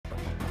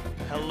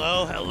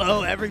Hello,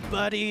 hello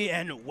everybody,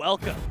 and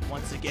welcome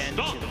once again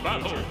to the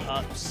Major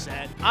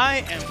Upset.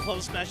 I am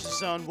Close Smash the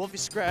Zone, Wolfie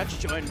Scratch,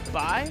 joined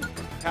by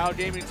Kyle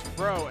Damien's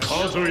Pro, and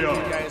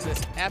Kazuya. you guys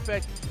this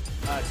epic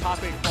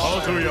topic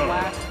Kazuya.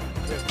 clash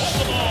with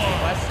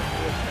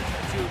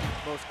the two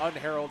most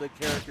unheralded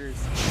characters.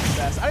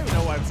 Best. I don't even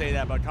know why I'm saying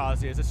that about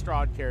Kazuya. It's a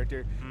strong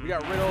character. We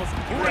got Riddles,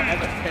 we got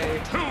MFA,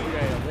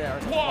 we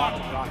got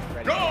rock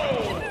ready.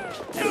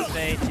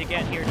 MFA to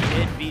get here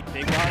did beat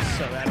Big Boss,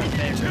 so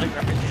MFA really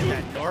represented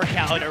that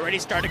NorCal and already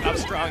starting up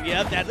strong.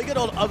 Yep, that good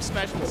old up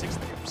smash with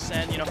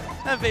 63%. You know,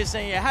 MFA is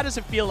saying, yeah, how does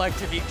it feel like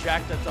to be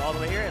jacked up to all the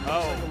way here? And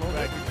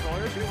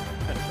Controller too?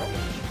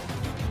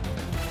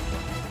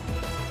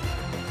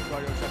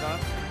 Shut on.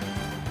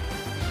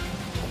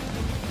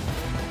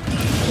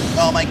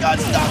 Oh my god,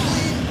 stop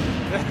me!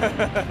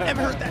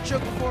 Never heard that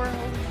joke before.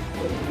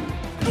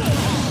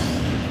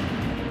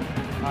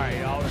 Alright,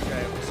 y'all,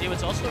 we'll see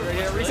what's also I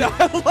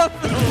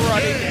love the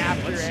running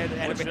after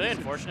it. What's really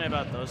unfortunate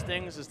about those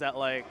things is that,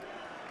 like,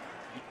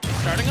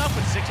 starting off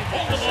with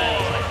 64% is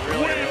like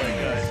really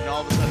good, and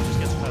all of a sudden it just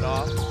gets cut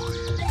off.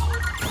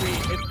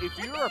 If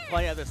you are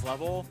playing at this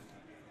level,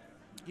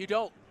 you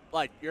don't,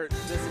 like, you're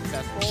this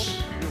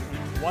successful.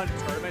 One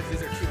tournament.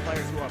 These are two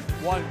players who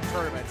have won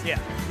tournaments. Yeah.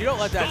 You don't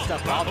let that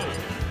stuff bother you.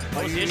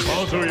 What was the issue?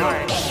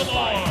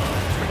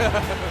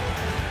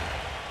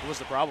 What was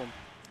the problem?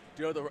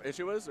 Do you know what the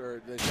issue was, or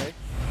did they say?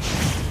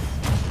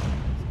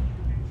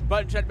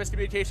 Button check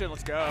miscommunication.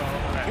 Let's go.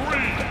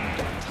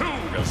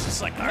 It was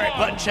just like, all right,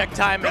 button check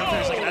time. And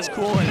there's like, that's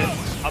cool, and then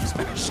up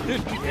smash.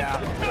 Yeah.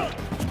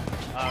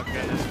 Oh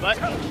goodness, but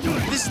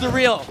this is the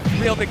real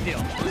big deal.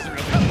 This is the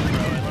real big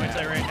deal. Let me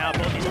tell you right now,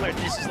 both these players,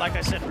 this is, like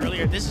I said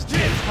earlier, this is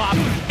Jim's top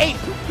 8,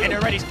 and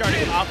already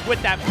starting off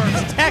with that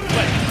first tech,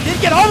 but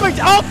didn't get all the way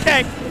to,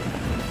 okay.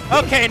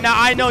 Okay, now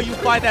I know you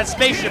fly that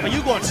spaceship, but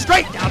you going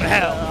straight down to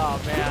hell. Oh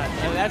man,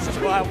 and that's just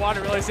what I want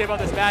to really say about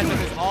this matchup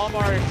is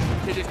Olimar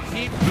to just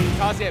keep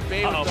Kazuya at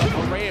bay with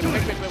the array of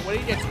Pikmin, but when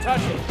he gets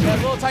touched, that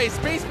little tiny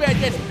spaceman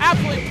gets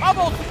absolutely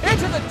pummeled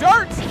into the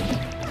dirt.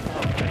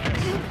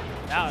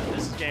 Now,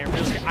 this is getting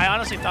real scary. I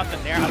honestly thought that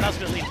I thought it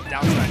was going to lead to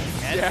downside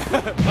again.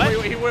 Yeah. But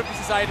he would have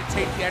decided to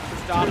take the extra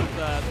stop with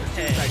the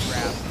suicide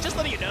grab. Just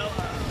letting you know,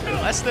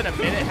 less than a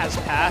minute has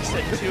passed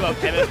and 2 of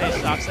MFA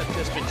stocks have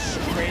just been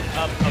straight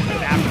up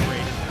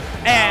evaporated.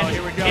 And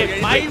here we go. It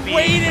might be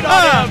waited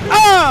on him.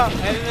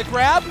 And then the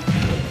grab?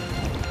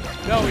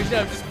 No, he's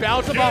just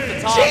bounced him off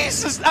the top.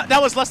 Jesus!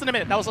 That was less than a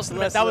minute. That was less than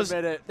a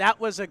minute. That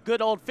was a good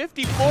old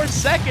 54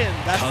 seconds.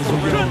 That's the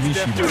Riddles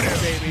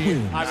difference,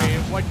 baby. I mean,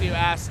 what do you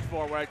ask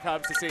for when it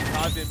comes to seeing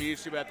Kazuya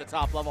Miyashi at the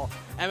top level?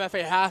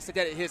 MFA has to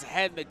get his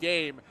head in the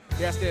game.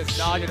 He has to get his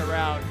noggin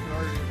around in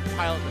order to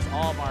pilot this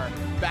Olimar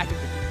back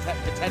into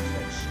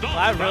contention.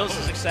 Glad Riddles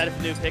is excited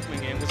for the new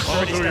Pikmin game. This is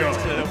already starting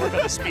to work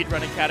on the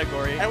speedrunning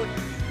category. And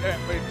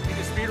he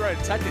can speedrun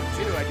Tekken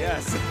too, I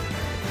guess.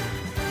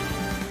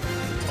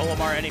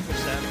 Olimar any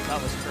percent.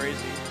 That was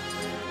crazy.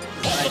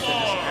 My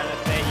goodness,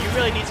 MFA. You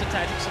really need to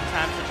take some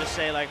time to just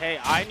say, like, hey,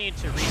 I need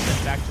to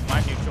reset back to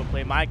my neutral,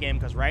 play my game,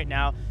 because right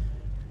now,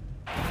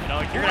 you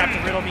know, you're going to have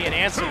to riddle me an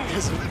answer,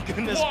 because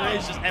goodness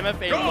gracious,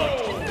 MFA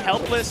looked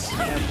helpless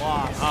and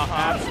lost.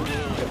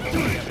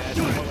 Absolutely. Yeah, that's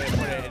one way to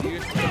put it. And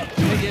the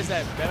thing is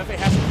that MFA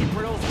has to keep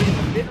Riddles in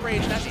the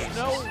mid-range. That's just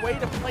no way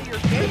to play your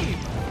game.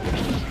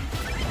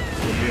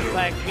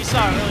 Like we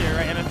saw earlier,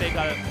 right? MFA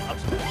got it up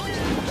to 60%,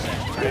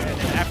 right?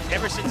 And then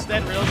ever since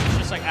then, Riddles is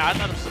just like, I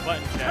thought it was the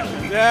button check.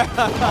 Yeah.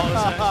 All of a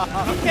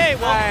sudden, okay,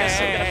 well, I guess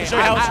I'm gonna show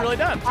you how it's really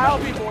done. I'll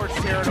be more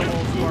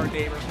charitable to our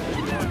neighbors.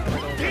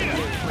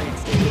 Great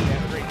state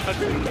and a great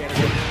country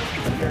candidate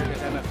here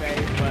against MFA,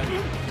 but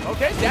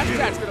okay,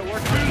 that's gonna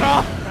work.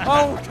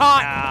 Oh,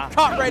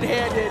 caught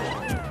red-handed.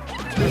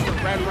 There's the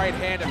red right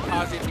hand of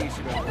Kazuya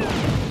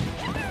Miyashi.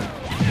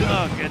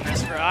 Oh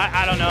goodness, bro.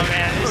 I don't know,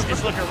 man.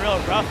 It's looking real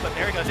rough, but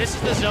there we go. This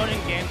is the zoning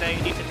game that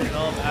you need to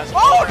develop as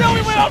oh no,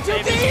 we went out too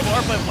deep!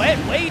 But went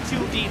way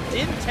too deep.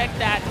 Didn't tech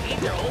that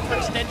either.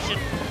 Overextension.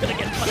 Gonna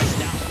get punished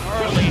down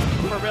early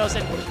for Riddles.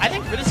 And I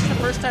think this is the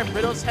first time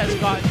Riddles has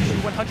gotten to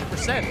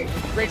 100%.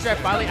 Great Drive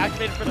finally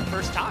activated for the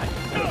first time.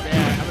 Yeah,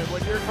 I mean,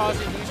 when you're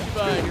causing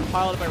Yusuba and you're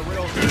piloted by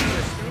Riddles, it's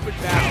a stupid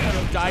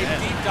match.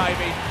 Deep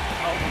diving.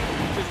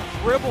 Just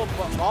dribbled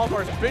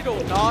Olimar's big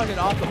old noggin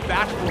off the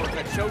backboard.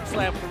 That choke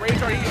slam. The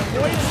Rage already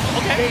avoids.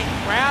 Okay.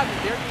 Grab, and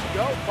there you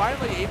go.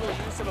 Finally able to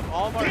use some of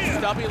Olimar's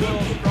stubby little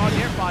strong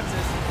air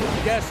boxes.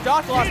 Get a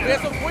stock loss, but he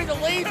has to avoid the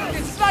laser and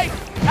get sniped.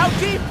 Out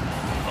deep.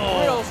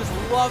 Riddles just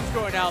loves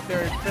going out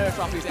there and finish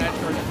off these edge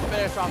guards and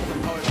finish off his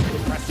opponents.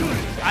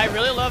 I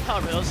really love how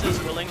Riddles is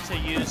willing to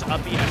use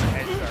up B as an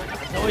edge guard.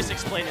 It's always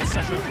explained it's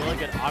such a really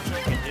good option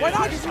you can do. Why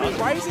not just use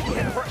rising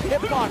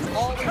hitbox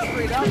all the way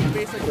straight up and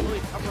basically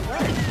completely cover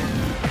ledge?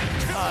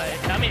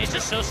 I mean, it's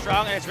just so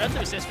strong, and it's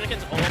relatively safe.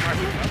 Against Olimar,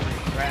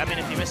 right? I mean,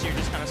 if you miss it, you're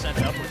just kind of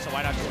sent upward, so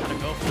why not just kind of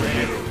go for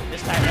it?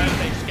 This time,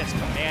 everybody just gets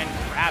command,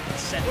 grab, and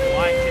sent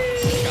flying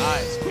to the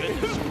skies.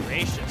 Goodness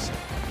gracious.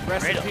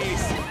 Rest in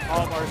peace,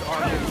 Olimar's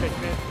army of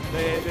Pikmin.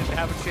 They didn't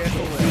have a chance to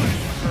live.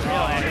 For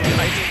real,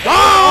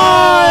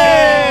 Oh!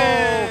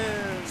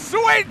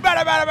 Sweet,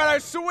 better,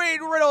 sweet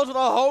Riddles with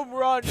a home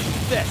run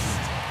fist.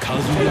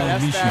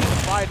 Kazuya To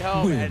find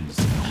home, wins.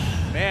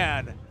 and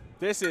man,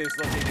 this is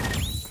looking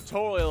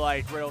totally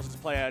like Riddles is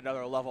playing at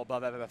another level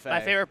above MFA. My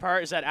favorite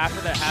part is that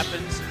after that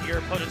happens, your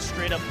opponent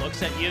straight up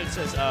looks at you and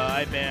says,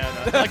 I ban.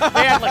 Like,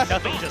 they act like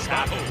nothing just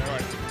happened. They're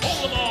like,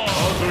 Olimar.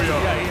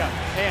 Yeah, yeah,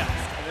 hands.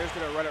 And they're just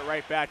going to run it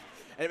right back.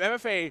 And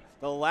MFA,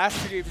 the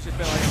last 2 games has just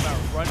been like, I'm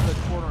going to run to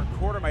the corner and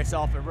quarter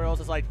myself, and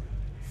Riddles is like,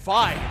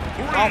 fine,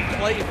 I'll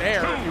play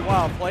there if you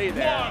want to play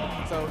there.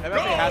 So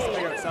MFA has to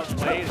figure out some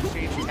way to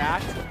change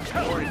tact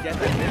or to get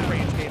that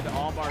mid-range game that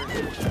Olimar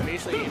is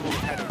basically able to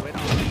kind of win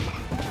on.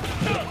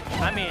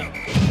 I mean,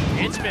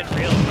 it's been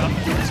real rough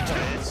at this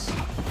point. It's,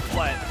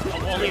 what,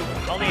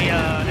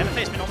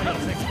 MFA's been only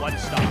able to take 1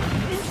 stop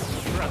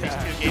throughout these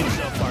 2 games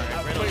so far.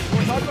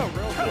 We're talking about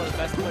Riddles, one of the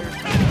best players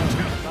in the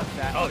world. Not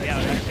that. Oh, yeah,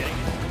 you're kidding.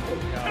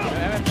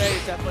 MFA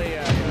is definitely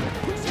a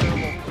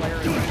considerable player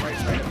in the right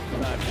side of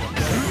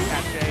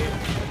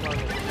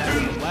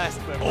the West,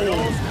 but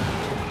Riddles,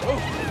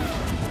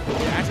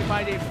 actually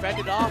finding a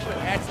fended off, but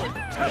excellent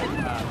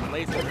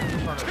laser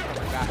turner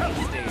back on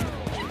the stage.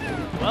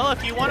 Well,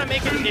 if you want to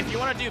make it, if you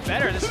want to do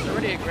better, this is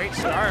already a great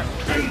start.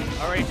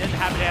 Already didn't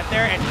have it out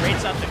there, and great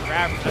up the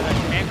grab,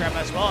 command grab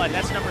as well, and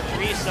that's number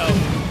 3. So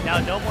now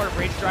no more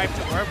rage drive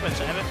to work with.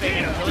 So MFA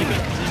in a really good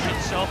position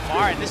so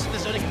far, and this is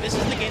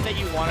the game that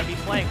you want to be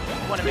playing.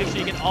 You want to make sure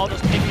you get all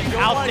those pigments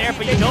out there,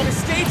 but you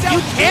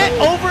can't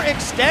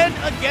overextend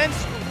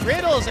against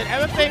Riddles, and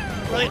MFA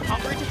really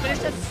hungry to finish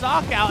that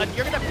stock out, and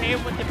you're going to pay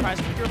him with the price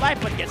of your life,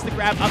 but gets the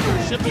grab up,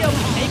 you should be able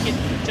to take it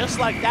just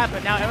like that.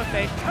 But now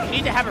MFA, you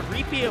need to have a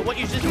repeat of what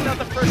you just did on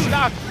the first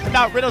stock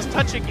without Riddles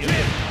touching you.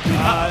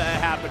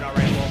 That happened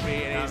already, won't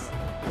be, and he's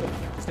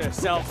just going to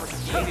sell for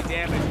some easy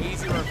damage,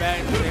 easy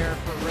revenge there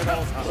for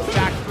Riddles.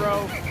 Back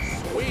throw,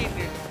 sweet.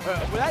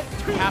 When that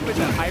happens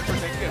at hyper,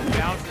 things get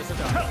bounced to such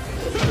a...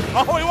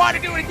 Oh, he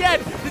wanted to do it again!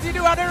 Does he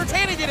know how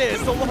entertaining it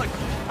is? So look,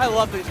 I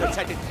love the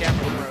technical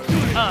camera throws.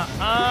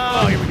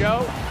 Oh, here we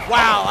go.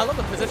 Wow, I love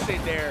the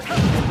positioning there.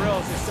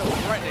 Riddles is so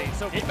threatening,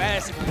 so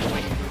fast.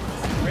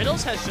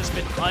 Riddles has just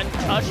been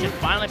untouched and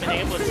finally been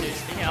able to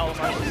sting out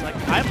Olimar. It's like,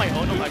 I have my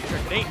own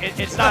electric.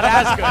 It's not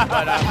as good,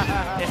 but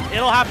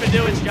it'll have to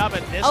do its job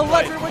at this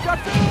electric point.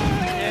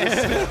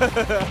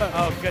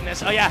 Oh,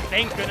 goodness. Oh, yeah,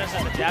 thank goodness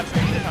that the jab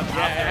string didn't come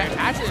out there.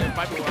 Actually, it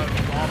might be one of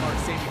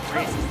Olimar's saving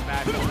graces in the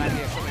match. That he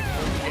has so many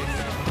hits,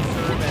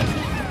 service,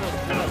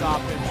 Riddles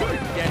offense,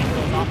 getting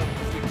Riddles offense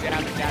between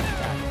jab and jab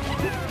attack.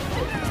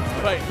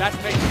 But that's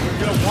the thing, you're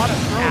going to want to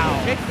throw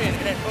the Pikmin,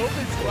 and it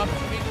opens you up to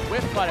being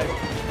whiff button.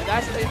 And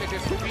that's the thing that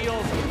just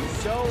feels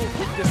so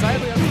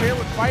decidedly unfair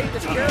with fighting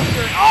this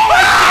character. Oh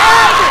my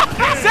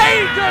God!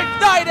 Save good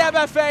night,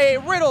 MFA!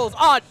 Riddles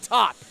on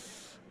top!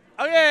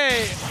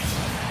 Okay.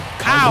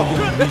 Ow!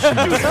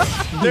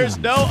 There's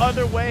no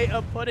other way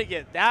of putting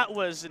it. That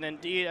was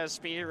indeed a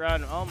speed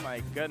run. Oh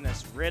my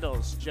goodness.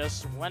 Riddles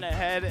just went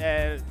ahead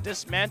and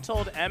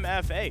dismantled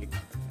MFA.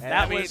 And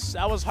that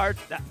was hard.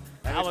 That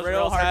was real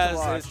Riddles hard has to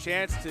watch. his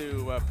chance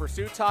to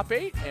pursue top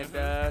 8,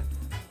 and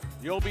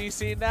you'll be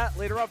seeing that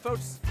later on,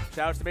 folks.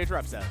 Shout out to the major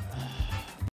upset.